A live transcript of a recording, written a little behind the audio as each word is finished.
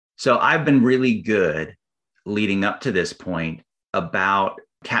So I've been really good leading up to this point about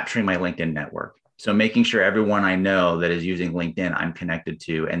capturing my LinkedIn network. So making sure everyone I know that is using LinkedIn, I'm connected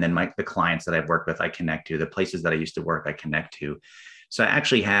to. And then the clients that I've worked with, I connect to. The places that I used to work, I connect to. So I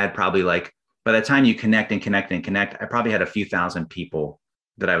actually had probably by the time you connect, I probably had a few thousand people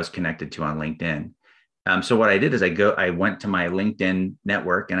that I was connected to on LinkedIn. So what I did is I went to my LinkedIn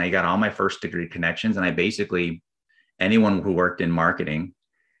network and I got all my first degree connections. And I basically, anyone who worked in marketing,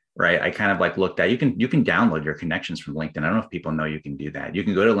 right? I kind of looked at, you can download your connections from LinkedIn. I don't know if people know you can do that. You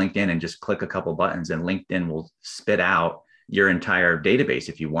can go to LinkedIn and just click a couple buttons and LinkedIn will spit out your entire database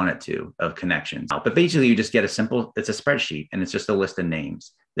if you want it to of connections. But basically you just get it's a spreadsheet and it's just a list of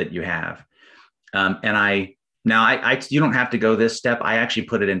names that you have. You don't have to go this step. I actually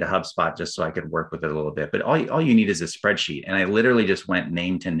put it into HubSpot just so I could work with it a little bit, but all you need is a spreadsheet. And I literally just went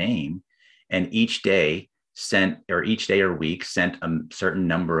name to name, and each day or week sent a certain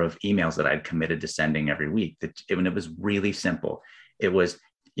number of emails that I'd committed to sending every week. It was really simple. It was,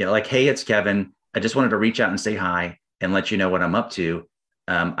 hey, it's Kevin. I just wanted to reach out and say hi and let you know what I'm up to.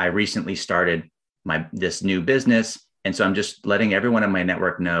 I recently started this new business. And so I'm just letting everyone in my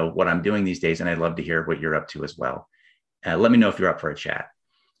network know what I'm doing these days. And I'd love to hear what you're up to as well. Let me know if you're up for a chat.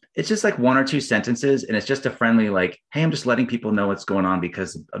 It's just one or two sentences. And it's just a friendly, hey, I'm just letting people know what's going on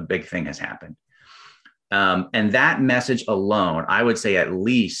because a big thing has happened. And that message alone, I would say at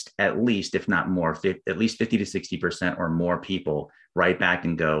least, if not more, at least 50 to 60% or more people write back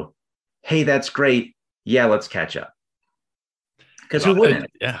and go, hey, that's great. Yeah, let's catch up. Because who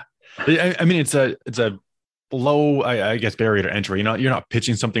wouldn't? Yeah. I mean, it's a low, I guess, barrier to entry. You're not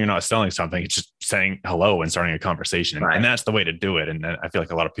pitching something, you're not selling something. It's just saying hello and starting a conversation. Right. And that's the way to do it. And I feel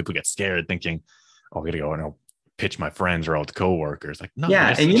like a lot of people get scared thinking, oh, we got to go and I'll pitch my friends or old coworkers. No,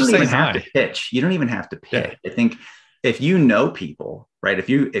 and you don't even have to pitch. You don't even have to pitch. Yeah. I think if you know people, right? If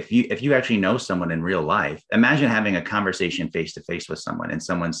you actually know someone in real life, imagine having a conversation face to face with someone and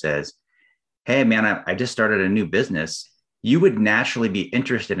someone says, hey man, I just started a new business. You would naturally be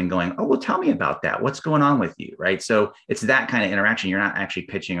interested in going, oh, well, tell me about that. What's going on with you, right? So it's that kind of interaction. You're not actually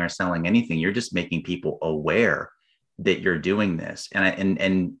pitching or selling anything. You're just making people aware that you're doing this.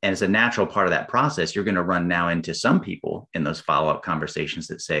 And as a natural part of that process, you're going to run now into some people in those follow-up conversations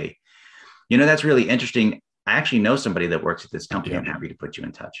that say, that's really interesting. I actually know somebody that works at this company. I'm happy to put you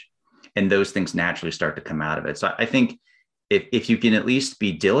in touch. And those things naturally start to come out of it. So I think if you can at least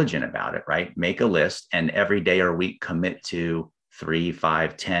be diligent about it, right? Make a list and every day or week commit to 3,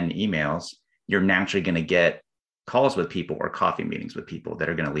 5, 10 emails, you're naturally going to get calls with people or coffee meetings with people that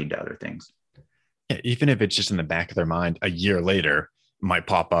are going to lead to other things. Yeah, even if it's just in the back of their mind, a year later might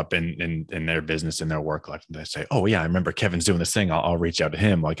pop up in their business, in their work life. And they say, oh yeah, I remember Kevin's doing this thing. I'll reach out to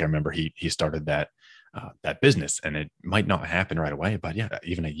him. I remember he started that business, and it might not happen right away, but yeah,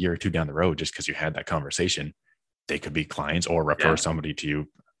 even a year or two down the road, just because you had that conversation, they could be clients or refer somebody to you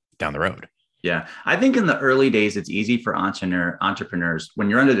down the road. Yeah. I think in the early days, it's easy for entrepreneurs when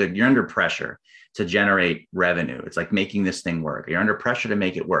you're under pressure to generate revenue. It's like making this thing work. You're under pressure to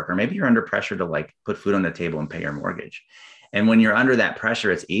make it work, or maybe you're under pressure to put food on the table and pay your mortgage. And when you're under that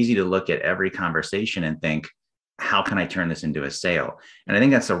pressure, it's easy to look at every conversation and think, how can I turn this into a sale? And I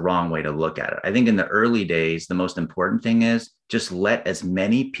think that's the wrong way to look at it. I think in the early days, the most important thing is just let as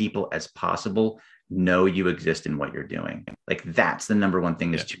many people as possible know you exist in what you're doing. That's the number one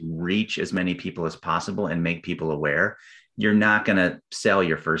thing, is to reach as many people as possible and make people aware. You're not going to sell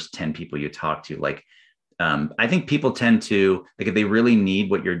your first 10 people you talk to. I think people tend to, if they really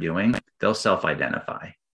need what you're doing, they'll self-identify.